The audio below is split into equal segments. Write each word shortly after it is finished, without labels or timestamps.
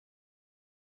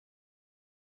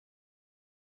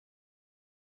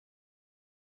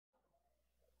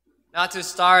Not to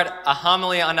start a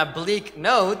homily on a bleak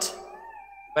note,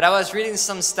 but I was reading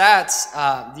some stats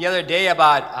the other day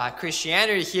about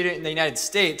Christianity here in the United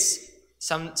States,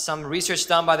 some research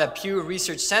done by the Pew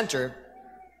Research Center.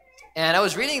 And I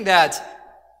was reading that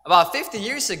about 50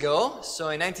 years ago, so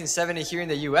in 1970 here in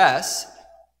the US,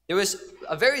 there was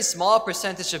a very small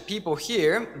percentage of people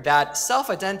here that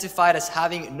self-identified as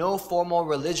having no formal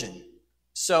religion.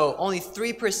 So only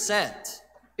 3%.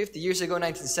 50 years ago,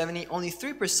 1970, only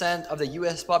 3% of the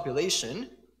U.S. population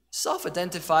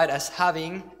self-identified as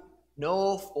having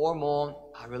no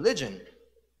formal religion.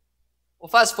 Well,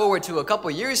 fast forward to a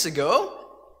couple years ago,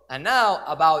 and now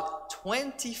about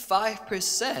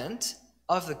 25%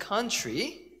 of the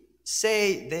country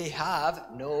say they have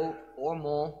no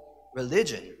formal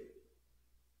religion.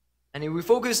 And if we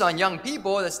focus on young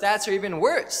people, the stats are even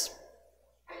worse.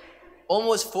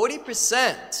 Almost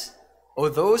 40%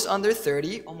 of those under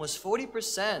 30, almost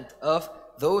 40% of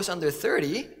those under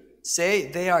 30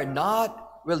 say they are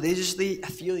not religiously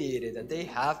affiliated, that they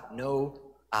have no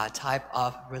type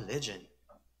of religion.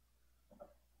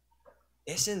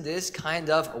 Isn't this kind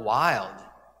of wild?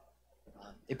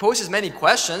 It poses many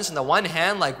questions. On the one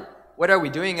hand, like, what are we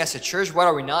doing as a church? What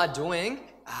are we not doing?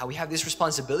 We have this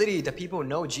responsibility that people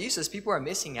know Jesus. People are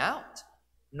missing out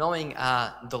knowing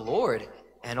the Lord.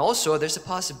 And also, there's a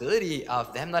possibility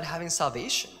of them not having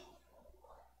salvation.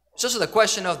 It's also the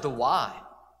question of the why,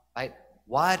 right?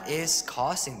 What is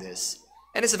causing this?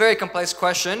 And it's a very complex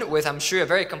question with, I'm sure, a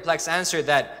very complex answer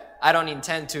that I don't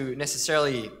intend to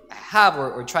necessarily have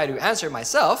or try to answer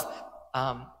myself.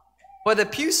 But the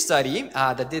Pew study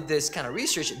that did this kind of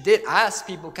research did ask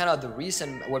people kind of the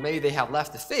reason where maybe they have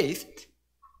left the faith.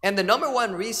 And the number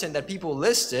one reason that people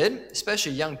listed,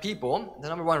 especially young people, the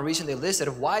number one reason they listed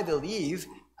of why they leave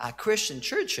Christian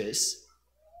churches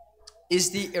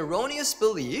is the erroneous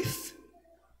belief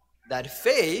that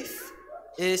faith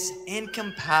is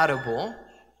incompatible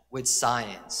with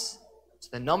science. So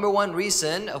the number one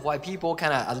reason of why people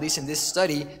kind of, at least in this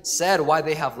study, said why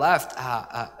they have left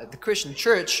the Christian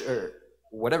church or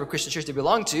whatever Christian church they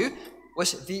belong to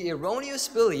was the erroneous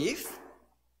belief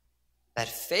that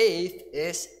faith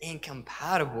is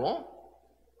incompatible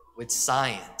with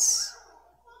science.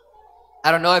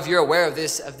 I don't know if you're aware of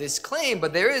this claim,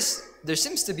 but there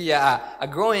seems to be a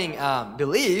growing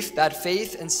belief that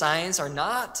faith and science are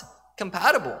not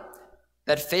compatible.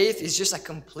 That faith is just a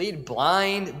complete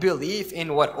blind belief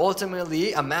in what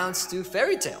ultimately amounts to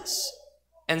fairy tales.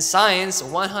 And science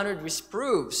 100%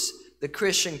 disproves the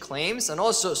Christian claims and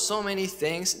also so many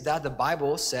things that the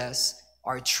Bible says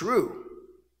are true.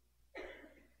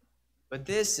 But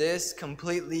this is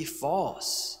completely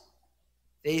false.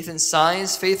 Faith and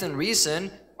science, faith and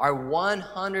reason are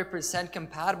 100%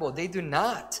 compatible. They do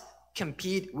not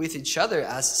compete with each other,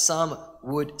 as some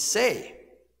would say.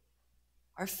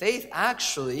 Our faith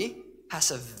actually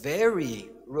has a very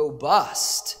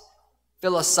robust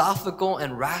philosophical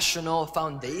and rational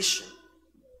foundation.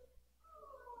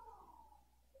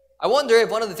 I wonder if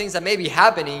one of the things that may be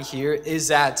happening here is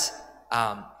that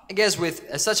I guess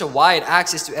with such a wide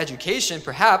access to education,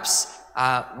 perhaps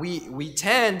we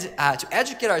tend to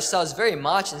educate ourselves very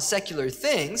much in secular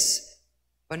things,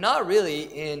 but not really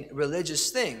in religious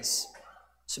things.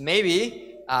 So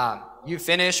maybe you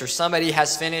finish or somebody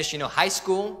has finished, high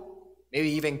school, maybe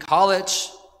even college,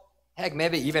 heck,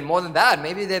 maybe even more than that.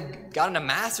 Maybe they've gotten a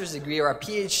master's degree or a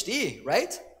PhD,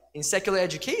 right, in secular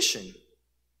education.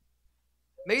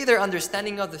 Maybe their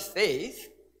understanding of the faith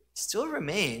still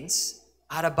remains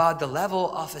at about the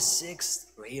level of a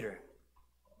 6th grader.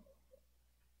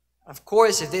 Of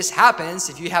course, if this happens,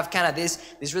 if you have kind of this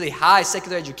really high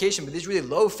secular education, but this really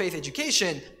low faith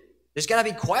education, there's going to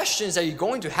be questions that you're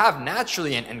going to have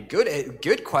naturally and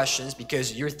good questions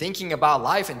because you're thinking about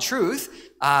life and truth.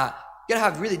 You're going to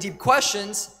have really deep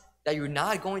questions that you're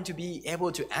not going to be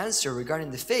able to answer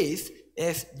regarding the faith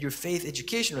if your faith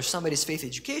education or somebody's faith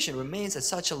education remains at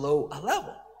such a low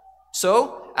level.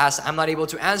 So, as I'm not able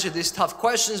to answer these tough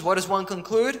questions, what does one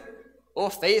conclude? Oh,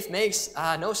 faith makes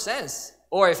no sense.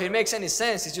 Or if it makes any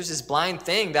sense, it's just this blind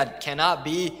thing that cannot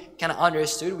be kind of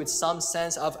understood with some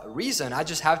sense of reason. I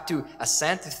just have to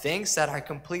assent to things that are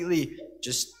completely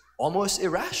just almost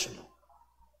irrational.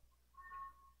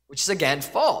 Which is again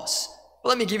false. But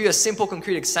let me give you a simple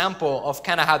concrete example of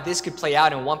kind of how this could play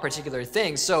out in one particular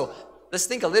thing. So, let's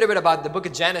think a little bit about the book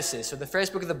of Genesis. So the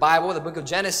first book of the Bible, the book of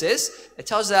Genesis, it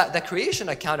tells that the creation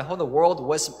account of how the world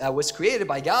was created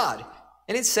by God.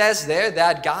 And it says there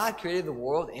that God created the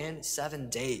world in 7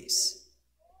 days.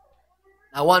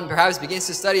 Now one perhaps begins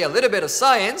to study a little bit of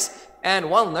science, and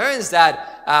one learns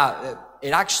that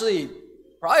it actually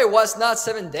probably was not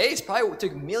 7 days. Probably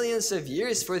took millions of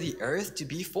years for the earth to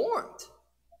be formed.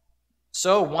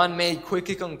 So one may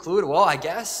quickly conclude, well, I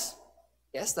guess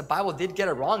the Bible did get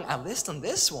it wrong, at least on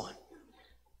this one.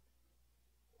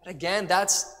 But again,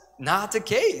 that's not the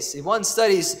case. If one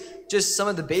studies just some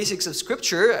of the basics of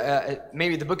Scripture,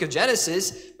 maybe the book of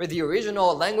Genesis, where the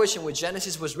original language in which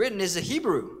Genesis was written is the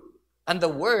Hebrew. And the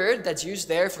word that's used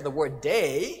there for the word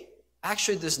day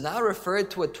actually does not refer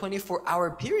to a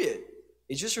 24-hour period.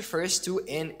 It just refers to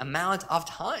an amount of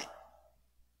time.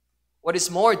 What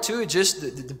is more to just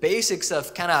the basics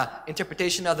of kind of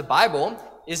interpretation of the Bible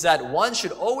is that one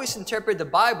should always interpret the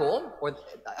Bible or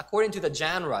according to the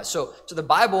genre. So the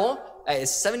Bible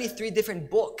is 73 different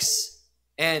books,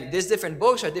 and these different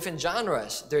books are different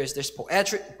genres. There's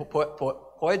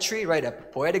poetry, right? A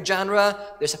poetic genre.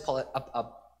 There's a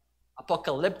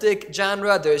apocalyptic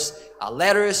genre. There's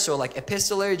letters, so like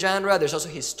epistolary genre. There's also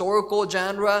historical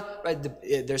genre, right?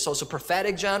 There's also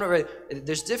prophetic genre, right?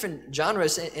 There's different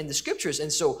genres in the Scriptures,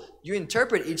 and so you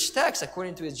interpret each text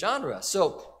according to its genre.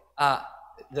 So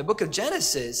the book of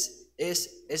Genesis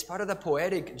is part of the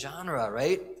poetic genre,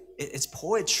 right? It's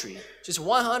poetry. Just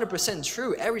 100%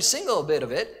 true. Every single bit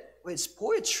of it, but it's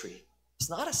poetry.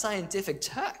 It's not a scientific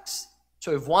text.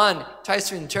 So if one tries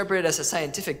to interpret it as a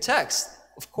scientific text,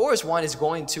 of course one is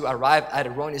going to arrive at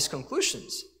erroneous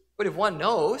conclusions. But if one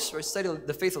knows, or study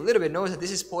the faith a little bit, knows that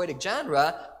this is poetic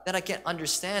genre, then I can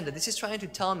understand that this is trying to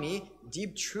tell me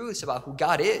deep truths about who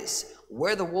God is,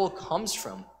 where the world comes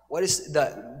from, what is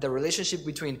the relationship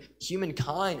between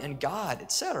humankind and God,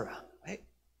 etc. Right?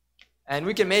 And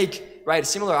we can make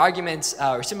similar arguments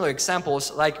or similar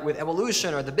examples like with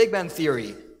evolution or the Big Bang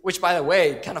Theory, which, by the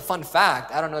way, kind of fun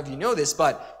fact, I don't know if you know this,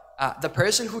 but the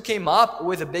person who came up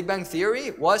with the Big Bang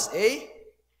Theory was a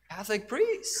Catholic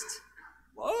priest.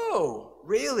 Whoa,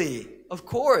 really? Of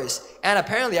course. And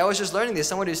apparently, I was just learning this,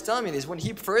 somebody was telling me this, when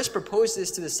he first proposed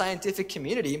this to the scientific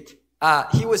community,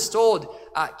 he was told,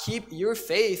 keep your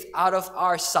faith out of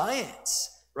our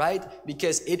science, right?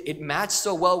 Because it matched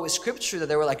so well with Scripture that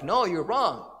they were like, no, you're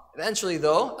wrong. Eventually,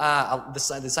 though,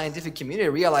 the scientific community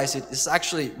realized it's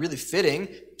actually really fitting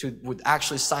to what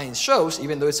actually science shows,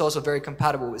 even though it's also very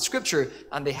compatible with Scripture,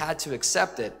 and they had to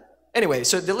accept it. Anyway,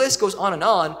 so the list goes on,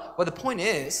 but the point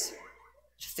is,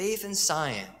 faith and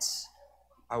science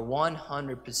are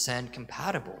 100%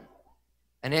 compatible.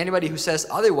 And anybody who says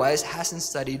otherwise hasn't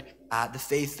studied the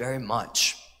faith very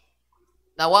much.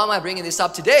 Now, why am I bringing this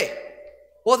up today?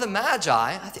 Well, the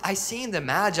Magi, I see in the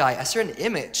Magi a certain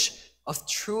image of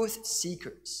truth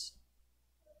seekers.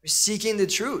 They're seeking the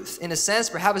truth. In a sense,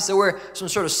 perhaps they were some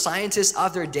sort of scientists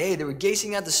of their day. They were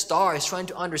gazing at the stars, trying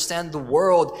to understand the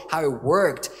world, how it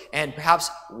worked, and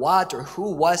perhaps what or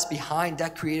who was behind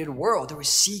that created world. They were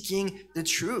seeking the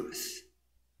truth.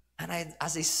 And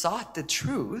as they sought the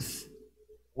truth,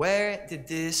 where did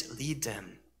this lead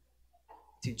them?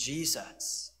 To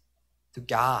Jesus, to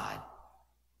God.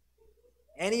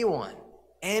 Anyone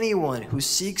who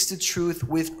seeks the truth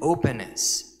with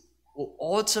openness will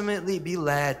ultimately be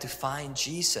led to find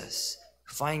Jesus,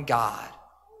 to find God,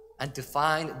 and to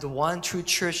find the one true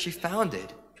church He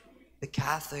founded, the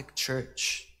Catholic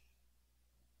Church.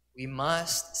 We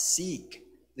must seek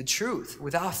the truth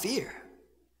without fear.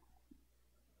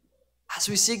 As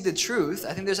we seek the truth,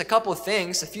 I think there's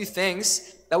a few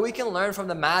things that we can learn from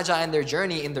the Magi and their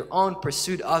journey in their own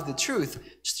pursuit of the truth.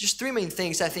 Just three main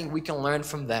things I think we can learn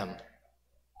from them.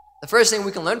 The first thing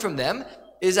we can learn from them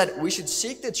is that we should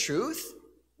seek the truth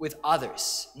with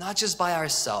others, not just by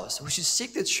ourselves. We should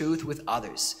seek the truth with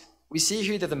others. We see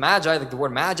here that the Magi, like the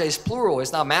word Magi is plural.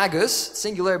 It's not magus,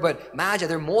 singular, but Magi,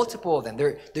 there are multiple of them.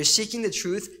 They're seeking the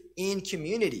truth in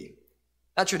community.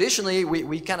 Now, traditionally,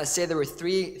 we kind of say there were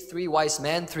three wise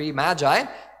men, three Magi,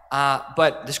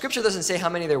 but the Scripture doesn't say how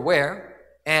many there were.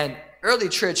 And early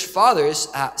church fathers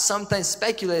sometimes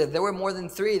speculated there were more than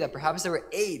three, that perhaps there were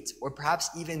 8 or perhaps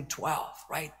even 12,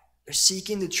 right? They're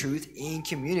seeking the truth in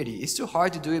community. It's too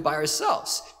hard to do it by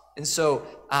ourselves. And so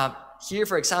here,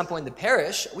 for example, in the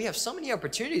parish, we have so many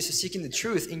opportunities to seeking the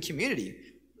truth in community.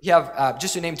 We have,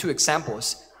 just to name 2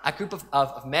 examples, a group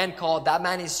of men called That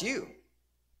Man Is You.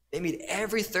 They meet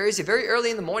every Thursday, very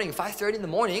early in the morning, 5:30 in the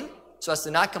morning, so as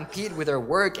to not compete with their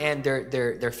work and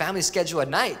their family schedule at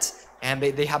night. And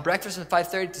they have breakfast from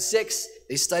 5:30 to 6.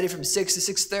 They study from 6 to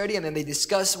 6:30, and then they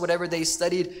discuss whatever they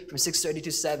studied from 6:30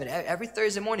 to 7. Every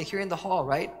Thursday morning here in the hall,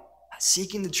 right?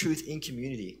 Seeking the truth in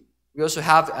community. We also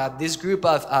have this group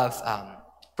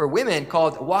for women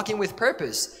called Walking with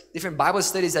Purpose. Different Bible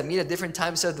studies that meet at different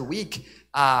times of the week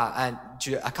and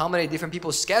to accommodate different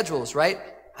people's schedules, right?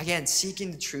 Again,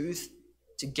 seeking the truth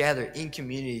together in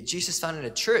community. Jesus founded a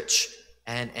church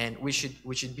and we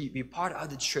should be part of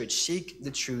the church, seek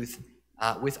the truth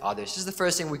with others. This is the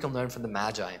first thing we can learn from the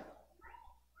Magi.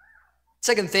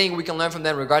 Second thing we can learn from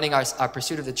them regarding our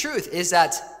pursuit of the truth is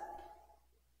that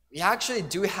we actually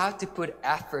do have to put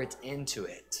effort into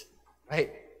it,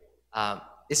 right?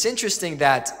 It's interesting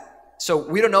that, so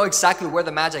we don't know exactly where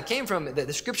the Magi came from.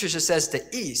 The scripture just says the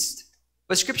east.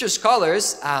 But scripture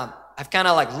scholars have kind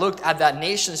of like looked at that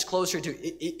nations closer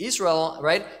to Israel,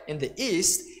 right, in the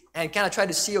east, and kind of tried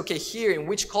to see, okay, here in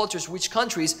which cultures, which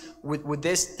countries would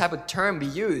this type of term be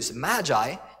used,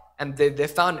 Magi. And they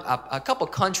found a couple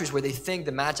countries where they think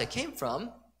the Magi came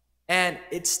from. And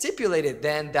it stipulated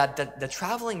then that the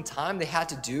traveling time they had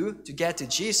to do to get to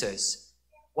Jesus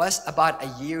was about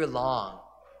a year long.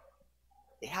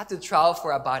 They had to travel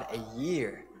for about a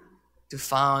year to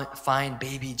find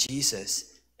baby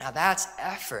Jesus. Now that's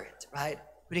effort, right?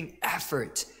 Putting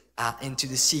effort into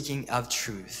the seeking of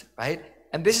truth, right?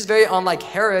 And this is very unlike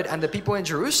Herod and the people in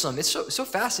Jerusalem. It's so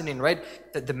fascinating,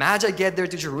 right? That the Magi get there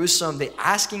to Jerusalem. They're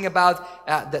asking about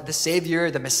the Savior,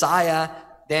 the Messiah.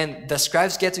 Then the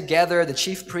scribes get together, the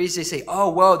chief priests, they say, oh,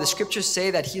 whoa, the scriptures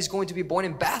say that he's going to be born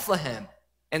in Bethlehem.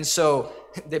 And so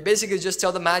they basically just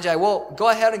tell the Magi, well, go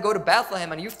ahead and go to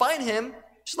Bethlehem, and you find him,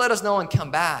 just let us know and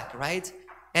come back, right?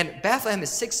 And Bethlehem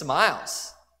is 6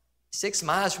 miles. 6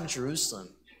 miles from Jerusalem.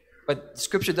 But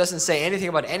scripture doesn't say anything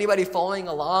about anybody following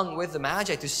along with the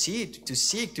Magi to seek,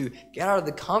 to get out of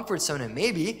the comfort zone and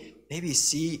maybe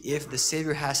see if the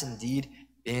Savior has indeed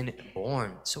been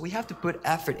born. So we have to put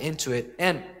effort into it.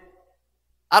 And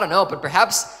I don't know, but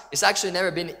perhaps it's actually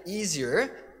never been easier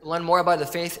to learn more about the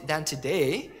faith than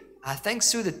today,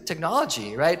 thanks to the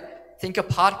technology, right? Think of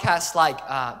podcasts like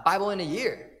Bible in a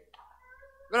Year.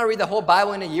 You want to read the whole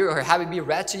Bible in a year or have it be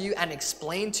read to you and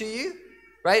explained to you,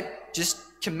 right? Just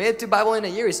commit to Bible in a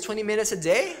year. It's 20 minutes a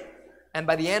day. And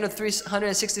by the end of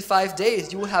 365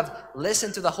 days, you will have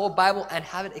listened to the whole Bible and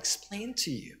have it explained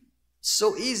to you.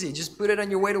 So easy. Just put it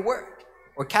on your way to work.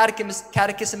 Or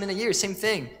catechism in a year, same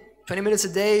thing. 20 minutes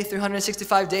a day,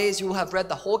 365 days, you will have read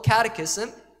the whole catechism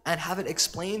and have it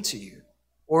explained to you.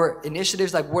 Or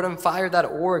initiatives like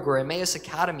wordonfire.org or Emmaus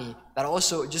Academy that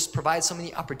also just provide so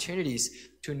many opportunities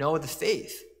to know the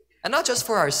faith. And not just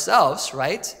for ourselves,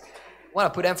 right? We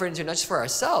want to put effort into it not just for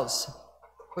ourselves,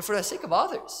 but for the sake of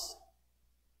others.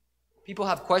 People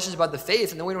have questions about the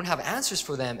faith and then we don't have answers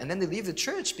for them, and then they leave the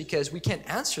church because we can't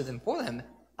answer them for them.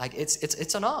 Like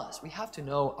it's on us. We have to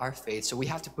know our faith, so we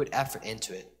have to put effort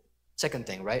into it. Second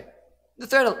thing, right? The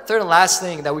third and last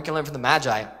thing that we can learn from the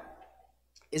Magi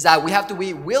is that we have to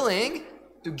be willing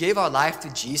to give our life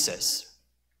to Jesus.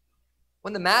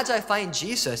 When the Magi find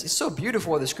Jesus, it's so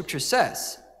beautiful what the scripture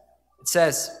says. It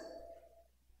says,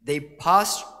 they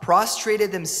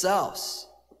prostrated themselves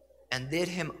and did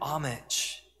him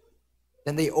homage.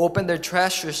 Then they opened their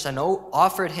treasures and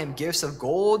offered him gifts of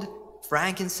gold,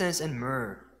 frankincense, and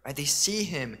myrrh. Right? They see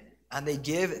him and they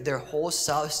give their whole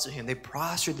selves to him. They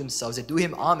prostrate themselves. They do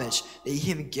him homage. They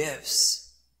give him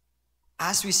gifts.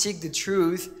 As we seek the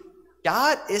truth,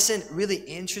 God isn't really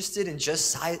interested in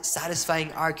just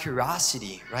satisfying our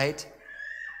curiosity, right?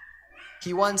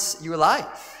 He wants your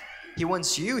life. He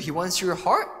wants you. He wants your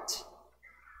heart.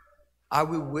 Are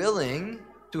we willing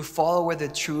to follow where the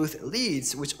truth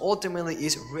leads, which ultimately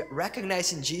is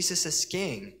recognizing Jesus as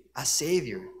King, as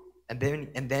Savior, and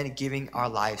then giving our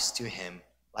lives to him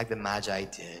like the Magi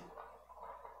did?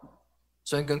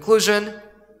 So in conclusion,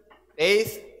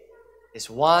 faith is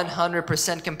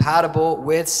 100% compatible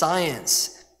with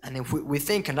science. And if we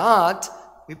think not,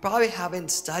 we probably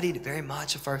haven't studied very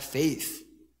much of our faith.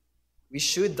 We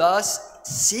should thus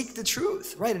seek the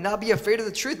truth, right? And not be afraid of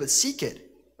the truth, but seek it,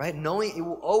 right? Knowing it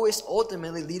will always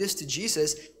ultimately lead us to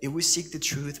Jesus if we seek the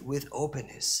truth with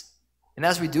openness. And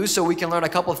as we do so, we can learn a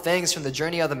couple of things from the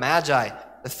journey of the Magi.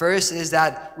 The first is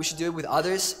that we should do it with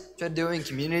others, try to do it in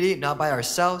community, not by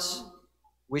ourselves.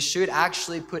 We should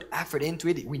actually put effort into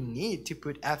it. We need to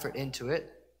put effort into it.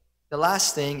 The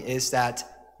last thing is that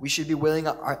we should be willing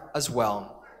as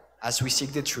well, as we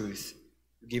seek the truth,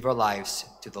 to give our lives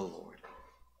to the Lord.